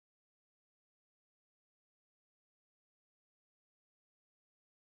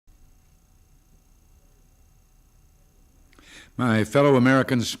My fellow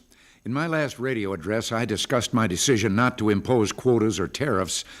Americans, in my last radio address, I discussed my decision not to impose quotas or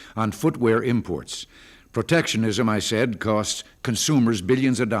tariffs on footwear imports. Protectionism, I said, costs consumers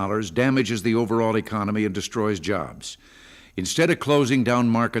billions of dollars, damages the overall economy, and destroys jobs. Instead of closing down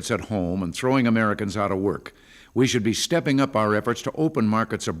markets at home and throwing Americans out of work, we should be stepping up our efforts to open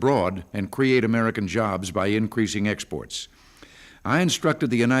markets abroad and create American jobs by increasing exports. I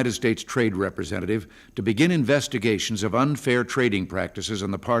instructed the United States Trade Representative to begin investigations of unfair trading practices on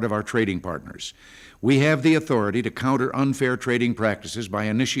the part of our trading partners. We have the authority to counter unfair trading practices by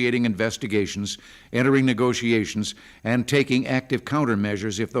initiating investigations, entering negotiations, and taking active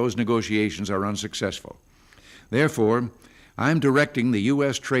countermeasures if those negotiations are unsuccessful. Therefore, I'm directing the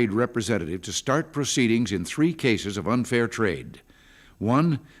U.S. Trade Representative to start proceedings in 3 cases of unfair trade.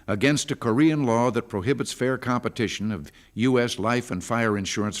 1, against a Korean law that prohibits fair competition of U.S. life and fire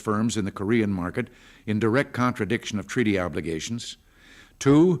insurance firms in the Korean market in direct contradiction of treaty obligations.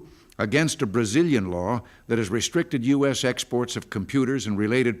 2, against a Brazilian law that has restricted U.S. exports of computers and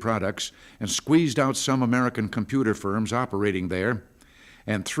related products and squeezed out some American computer firms operating there.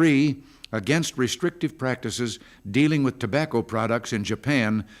 And 3, against restrictive practices dealing with tobacco products in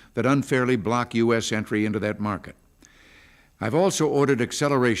Japan that unfairly block U.S. entry into that market. I've also ordered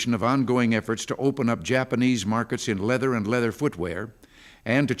acceleration of ongoing efforts to open up Japanese markets in leather and leather footwear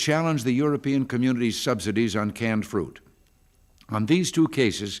and to challenge the European Community's subsidies on canned fruit. On these 2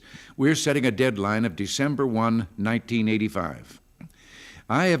 cases, we're setting a deadline of December 1, 1985.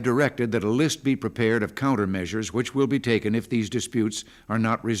 I have directed that a list be prepared of countermeasures which will be taken if these disputes are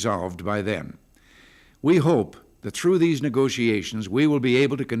not resolved by then. We hope that through these negotiations we will be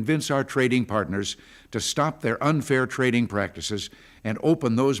able to convince our trading partners to stop their unfair trading practices and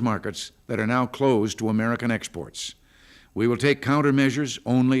open those markets that are now closed to American exports. We will take countermeasures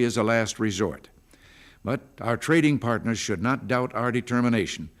only as a last resort. But our trading partners should not doubt our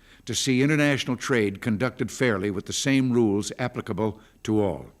determination to see international trade conducted fairly with the same rules applicable to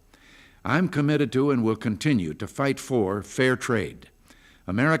all. I'm committed to and will continue to fight for fair trade.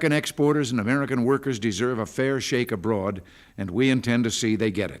 American exporters and American workers deserve a fair shake abroad, and we intend to see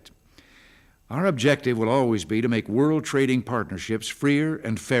they get it. Our objective will always be to make world trading partnerships freer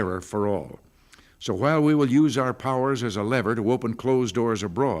and fairer for all. So while we will use our powers as a lever to open closed doors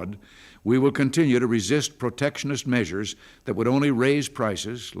abroad, we will continue to resist protectionist measures that would only raise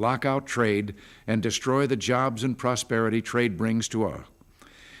prices, lock out trade, and destroy the jobs and prosperity trade brings to us.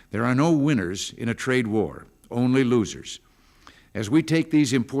 There are no winners in a trade war, only losers. As we take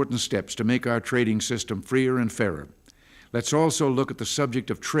these important steps to make our trading system freer and fairer, let's also look at the subject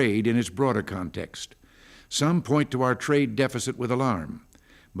of trade in its broader context. Some point to our trade deficit with alarm,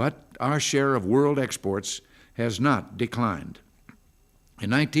 but our share of world exports has not declined. In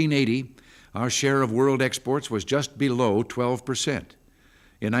 1980, our share of world exports was just below 12%.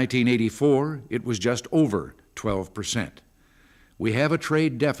 In 1984, it was just over 12%. We have a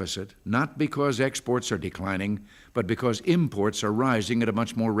trade deficit not because exports are declining, but because imports are rising at a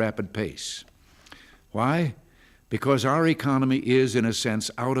much more rapid pace. Why? Because our economy is, in a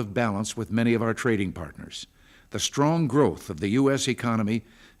sense, out of balance with many of our trading partners. The strong growth of the U.S. economy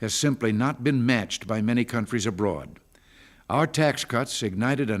has simply not been matched by many countries abroad. Our tax cuts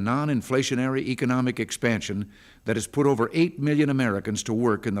ignited a non-inflationary economic expansion that has put over 8 million Americans to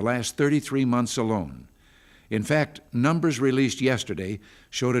work in the last 33 months alone. In fact, numbers released yesterday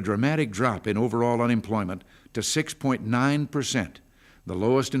showed a dramatic drop in overall unemployment to 6.9%, the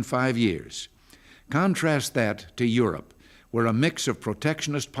lowest in 5 years. Contrast that to Europe, where a mix of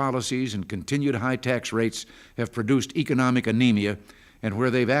protectionist policies and continued high tax rates have produced economic anemia and where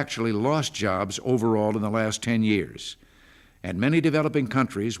they've actually lost jobs overall in the last 10 years. And many developing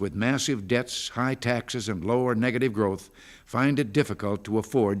countries with massive debts, high taxes, and low or negative growth find it difficult to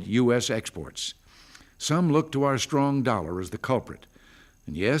afford U.S. exports. Some look to our strong dollar as the culprit.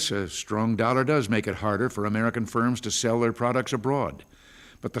 And yes, a strong dollar does make it harder for American firms to sell their products abroad.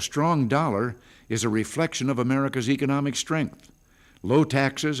 But the strong dollar is a reflection of America's economic strength. Low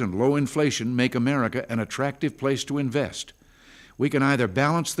taxes and low inflation make America an attractive place to invest. We can either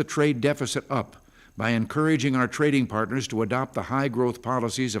balance the trade deficit up by encouraging our trading partners to adopt the high-growth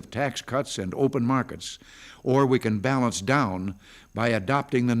policies of tax cuts and open markets, or we can balance down by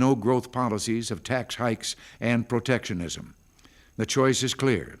adopting the no-growth policies of tax hikes and protectionism. The choice is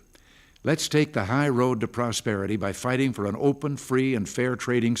clear. Let's take the high road to prosperity by fighting for an open, free, and fair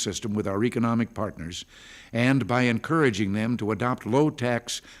trading system with our economic partners and by encouraging them to adopt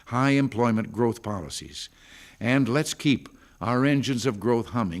low-tax, high-employment growth policies. And let's keep our engines of growth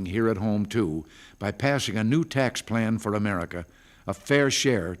humming here at home, too, by passing a new tax plan for America, a fair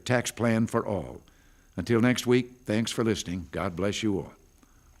share tax plan for all. Until next week, thanks for listening. God bless you all.